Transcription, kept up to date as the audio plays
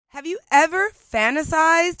Have you ever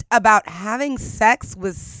fantasized about having sex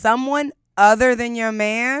with someone other than your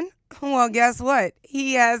man? Well, guess what?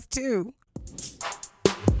 He has too.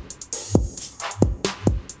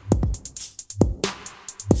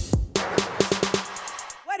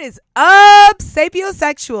 What is up,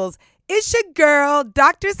 sapiosexuals? It's your girl,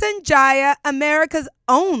 Dr. Sanjaya, America's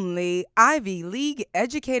only Ivy League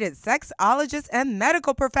educated sexologist and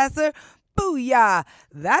medical professor. Booyah!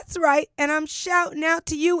 That's right, and I'm shouting out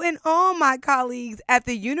to you and all my colleagues at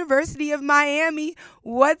the University of Miami.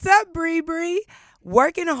 What's up, Bree Bree?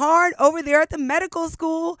 Working hard over there at the medical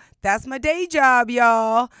school. That's my day job,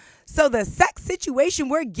 y'all. So the sex situation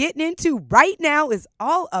we're getting into right now is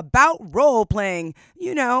all about role playing.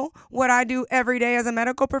 You know, what I do every day as a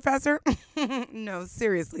medical professor? No,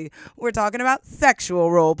 seriously. We're talking about sexual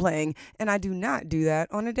role playing, and I do not do that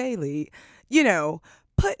on a daily. You know,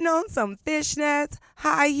 putting on some fishnets,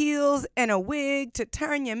 high heels, and a wig to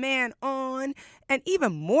turn your man on, and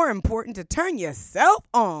even more important, to turn yourself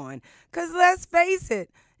on. Because let's face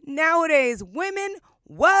it, nowadays, women,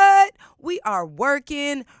 what? We are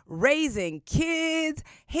working, raising kids,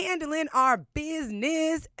 handling our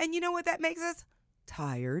business, and you know what that makes us?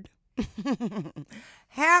 Tired.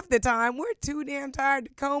 Half the time, we're too damn tired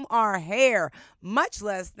to comb our hair, much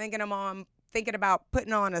less thinking about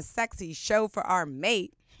putting on a sexy show for our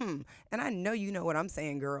mate. And I know you know what I'm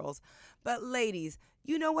saying, girls. But ladies,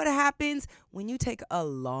 you know what happens when you take a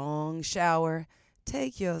long shower?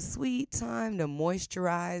 Take your sweet time to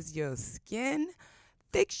moisturize your skin.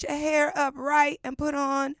 Fix your hair up right and put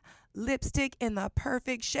on lipstick in the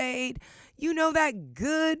perfect shade. You know that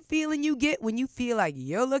good feeling you get when you feel like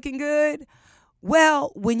you're looking good?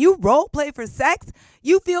 Well, when you role play for sex,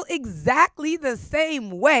 you feel exactly the same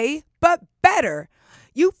way, but better.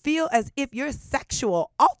 You feel as if your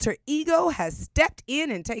sexual alter ego has stepped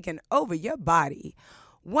in and taken over your body.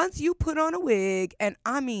 Once you put on a wig, and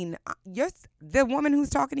the woman who's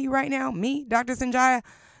talking to you right now, me, Dr. Sanjaya,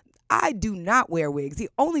 I do not wear wigs. The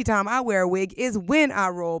only time I wear a wig is when I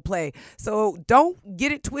role play. So don't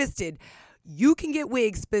get it twisted. You can get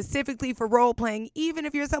wigs specifically for role playing, even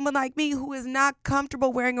if you're someone like me who is not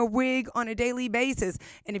comfortable wearing a wig on a daily basis.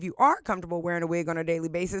 And if you are comfortable wearing a wig on a daily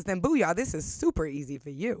basis, then booyah, this is super easy for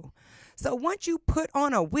you. So once you put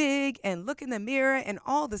on a wig and look in the mirror and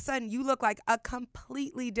all of a sudden you look like a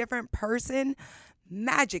completely different person,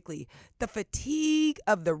 magically, the fatigue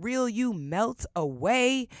of the real you melts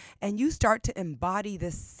away and you start to embody the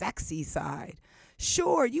sexy side.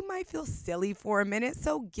 Sure, you might feel silly for a minute,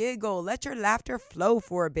 so giggle, let your laughter flow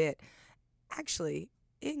for a bit. Actually,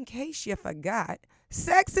 in case you forgot,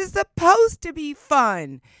 sex is supposed to be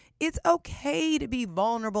fun. It's okay to be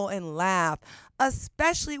vulnerable and laugh,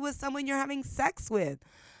 especially with someone you're having sex with.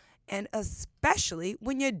 And especially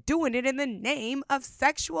when you're doing it in the name of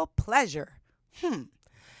sexual pleasure.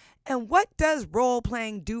 And what does role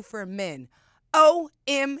playing do for men?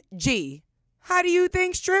 OMG. How do you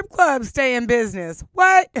think strip clubs stay in business?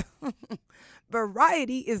 What?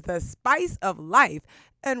 Variety is the spice of life,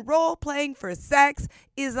 and role playing for sex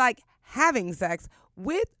is like having sex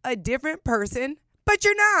with a different person, but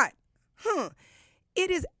you're not.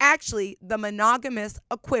 It is actually the monogamous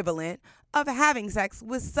equivalent of having sex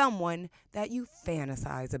with someone that you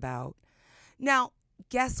fantasize about. Now,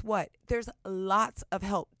 guess what? There's lots of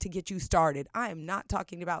help to get you started. I am not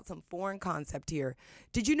talking about some foreign concept here.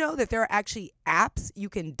 Did you know that there are actually apps you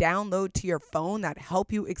can download to your phone that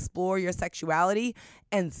help you explore your sexuality?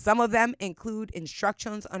 And some of them include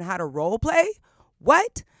instructions on how to role play?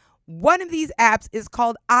 What? One of these apps is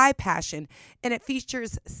called iPassion, and it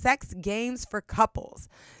features sex games for couples.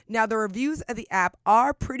 Now, the reviews of the app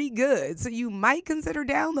are pretty good, so you might consider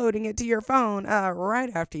downloading it to your phone right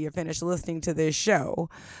after you finish listening to this show.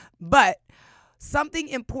 But something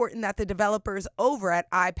important that the developers over at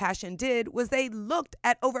iPassion did was they looked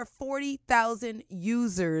at over 40,000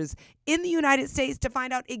 users in the United States to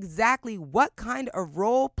find out exactly what kind of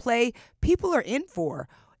role play people are in for.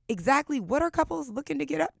 Exactly what are couples looking to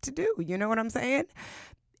get up to do? You know what I'm saying?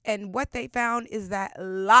 And what they found is that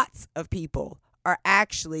lots of people are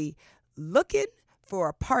actually looking for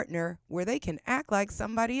a partner where they can act like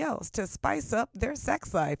somebody else to spice up their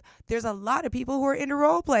sex life. There's a lot of people who are into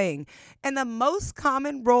role playing. And the most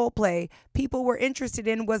common role play people were interested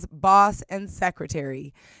in was boss and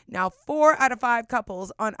secretary. Now, 4 out of 5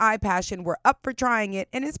 couples on iPassion were up for trying it.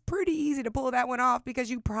 And it's pretty easy to pull that one off because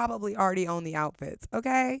you probably already own the outfits,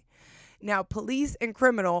 okay? Now, police and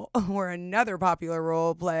criminal were another popular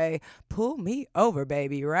role play. Pull me over,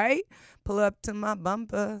 baby, right? Pull up to my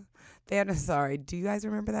bumper. Sorry, do you guys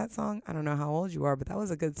remember that song? I don't know how old you are, but that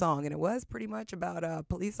was a good song. And it was pretty much about a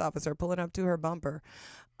police officer pulling up to her bumper.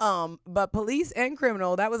 But Police and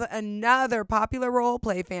Criminal, that was another popular role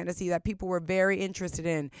play fantasy that people were very interested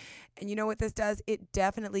in. And you know what this does? It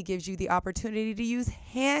definitely gives you the opportunity to use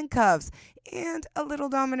handcuffs and a little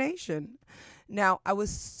domination. Now, I was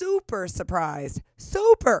super surprised,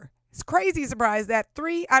 it's crazy surprised that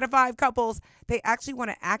 3 out of 5 couples, they actually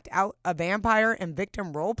want to act out a vampire and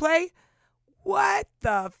victim role play. What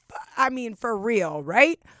the I mean, for real,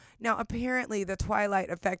 right? Now, apparently, the Twilight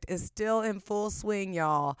effect is still in full swing,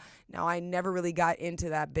 y'all. Now, I never really got into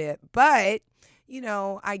that bit, but,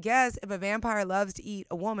 I guess if a vampire loves to eat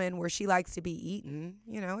a woman where she likes to be eaten,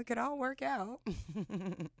 it could all work out.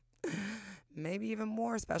 Maybe even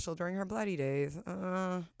more special during her bloody days.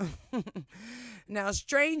 Now,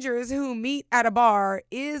 strangers who meet at a bar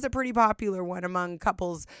is a pretty popular one among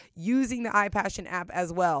couples using the iPassion app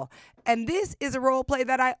as well. And this is a role play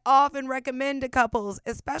that I often recommend to couples,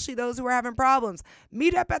 especially those who are having problems.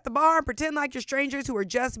 Meet up at the bar and pretend like you're strangers who are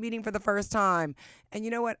just meeting for the first time. And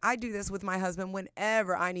you know what? I do this with my husband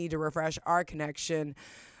whenever I need to refresh our connection.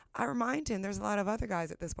 I remind him there's a lot of other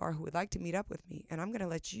guys at this bar who would like to meet up with me, and I'm going to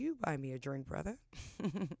let you buy me a drink, brother.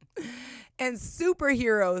 And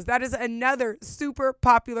superheroes, that is another super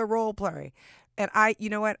popular role play. And you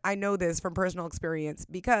know what? I know this from personal experience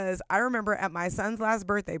because I remember at my son's last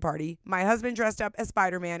birthday party, my husband dressed up as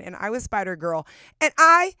Spider-Man and I was Spider-Girl. And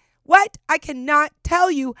I cannot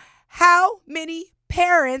tell you how many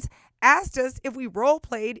parents asked us if we role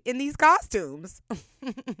played in these costumes.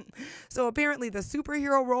 So apparently the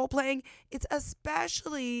superhero role playing, it's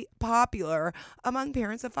especially popular among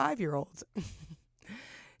parents of 5-year-olds.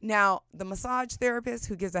 Now, the massage therapist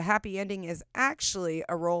who gives a happy ending is actually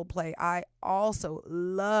a role play I also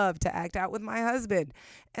love to act out with my husband.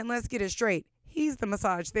 And let's get it straight. He's the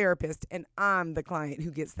massage therapist and I'm the client who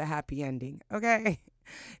gets the happy ending. Okay?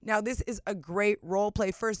 Now, this is a great role play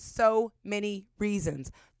for so many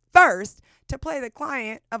reasons. First, to play the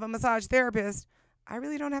client of a massage therapist, I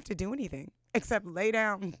really don't have to do anything except lay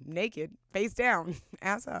down naked, face down,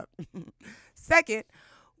 ass up. Second,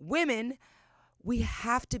 women, we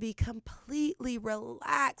have to be completely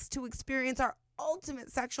relaxed to experience our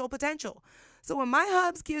ultimate sexual potential. So when my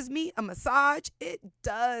hubs gives me a massage, it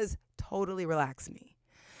does totally relax me.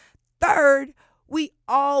 Third, we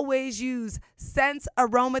always use Sense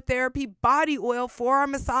Aromatherapy body oil for our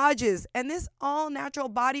massages. And this all-natural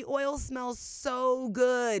body oil smells so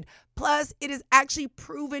good. Plus, it is actually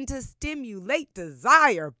proven to stimulate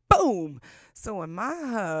desire. Boom! So when my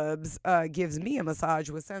hubs gives me a massage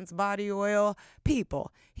with Sense body oil,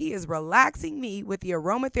 people, he is relaxing me with the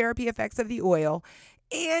aromatherapy effects of the oil.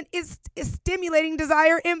 And it's stimulating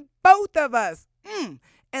desire in both of us.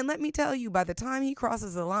 And let me tell you, by the time he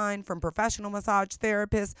crosses the line from professional massage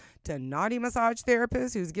therapist to naughty massage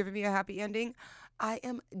therapist who's giving me a happy ending, I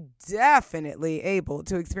am definitely able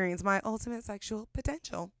to experience my ultimate sexual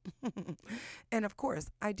potential. And of course,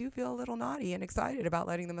 I do feel a little naughty and excited about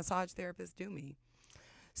letting the massage therapist do me.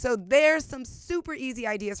 So there's some super easy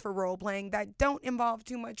ideas for role playing that don't involve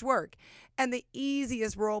too much work. And the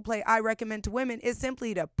easiest role play I recommend to women is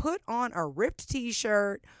simply to put on a ripped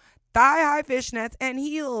t-shirt, thigh-high fishnets, and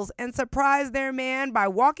heels and surprise their man by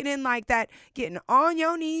walking in like that, getting on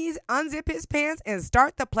your knees, unzip his pants, and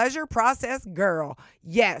start the pleasure process, girl.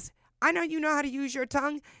 Yes, I know you know how to use your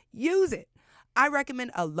tongue. Use it. I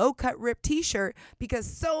recommend a low-cut ripped t-shirt because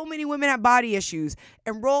so many women have body issues,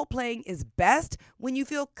 and role-playing is best when you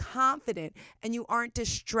feel confident and you aren't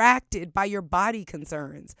distracted by your body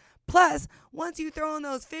concerns. Plus, once you throw on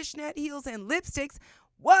those fishnet heels and lipsticks,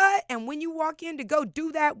 what? And when you walk in to go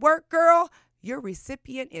do that work, girl, your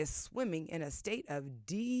recipient is swimming in a state of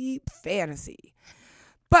deep fantasy.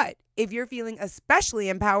 But if you're feeling especially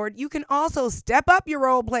empowered, you can also step up your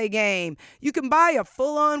role play game. You can buy a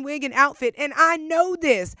full-on wig and outfit. And I know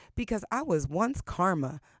this because I was once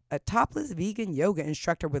Karma, a topless vegan yoga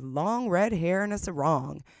instructor with long red hair and a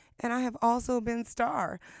sarong. And I have also been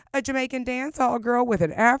Star, a Jamaican dancehall girl with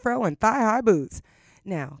an afro and thigh-high boots.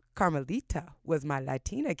 Now, Carmelita was my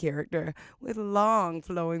Latina character with long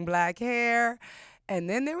flowing black hair. And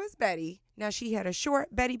then there was Betty. Now, she had a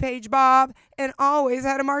short Betty Page bob and always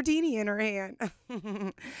had a martini in her hand.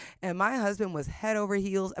 And my husband was head over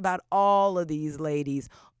heels about all of these ladies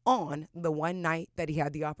on the one night that he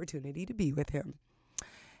had the opportunity to be with him.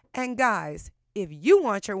 And guys, if you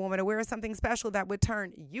want your woman to wear something special that would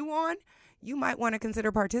turn you on, you might want to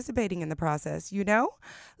consider participating in the process,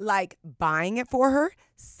 like buying it for her,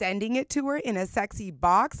 sending it to her in a sexy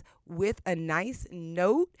box with a nice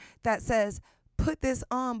note that says, put this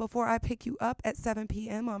on before I pick you up at 7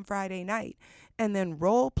 p.m. on Friday night, and then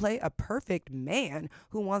role play a perfect man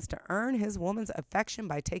who wants to earn his woman's affection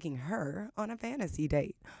by taking her on a fantasy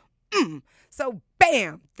date. So,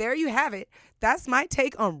 bam, there you have it. That's my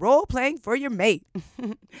take on role playing for your mate.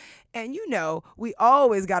 And you know, we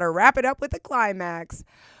always got to wrap it up with a climax.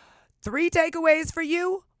 3 takeaways for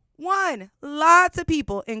you. 1, lots of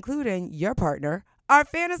people, including your partner, are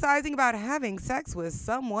fantasizing about having sex with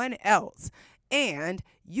someone else, and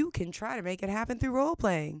you can try to make it happen through role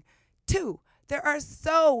playing. 2, there are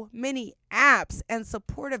so many apps and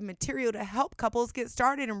supportive material to help couples get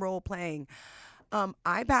started in role playing.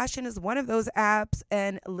 iPassion is one of those apps,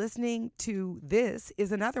 and listening to this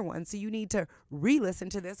is another one. So you need to re-listen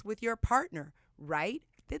to this with your partner, right?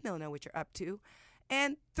 Then they'll know what you're up to.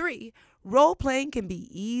 And 3, role playing can be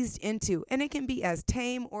eased into, and it can be as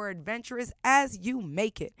tame or adventurous as you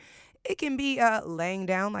make it. It can be laying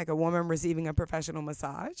down like a woman receiving a professional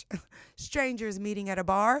massage, strangers meeting at a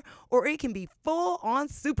bar, or it can be full-on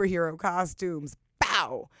superhero costumes.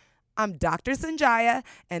 Bow! I'm Dr. Sanjaya,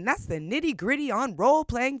 and that's the nitty-gritty on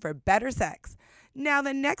role-playing for better sex. Now,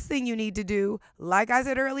 the next thing you need to do, like I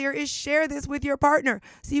said earlier, is share this with your partner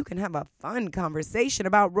so you can have a fun conversation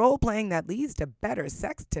about role-playing that leads to better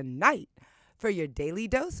sex tonight. For your daily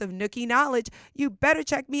dose of Nookie knowledge, you better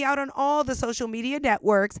check me out on all the social media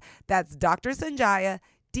networks. That's Dr. Sanjaya,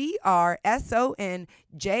 DrSonJia,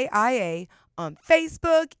 on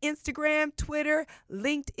Facebook, Instagram, Twitter,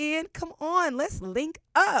 LinkedIn. Come on, let's link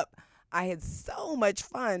up. I had so much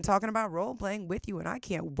fun talking about role playing with you, and I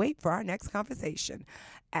can't wait for our next conversation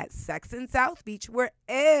at Sex in South Beach, where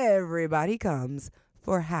everybody comes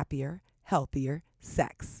for happier, healthier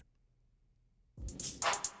sex.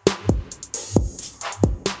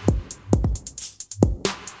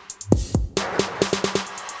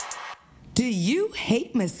 Do you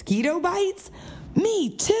hate mosquito bites? Me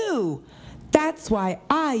too. That's why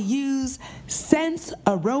I use Sense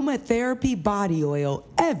Aromatherapy Body Oil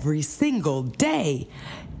every single day.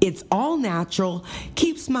 It's all natural,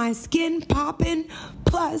 keeps my skin popping,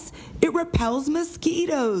 plus it repels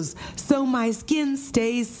mosquitoes, so my skin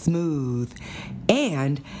stays smooth.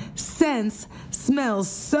 And Sense smells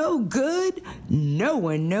so good, no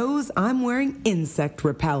one knows I'm wearing insect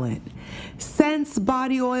repellent. Sense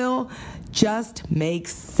Body Oil just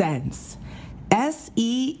makes sense.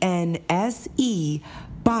 SENSE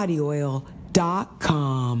bodyoil.com.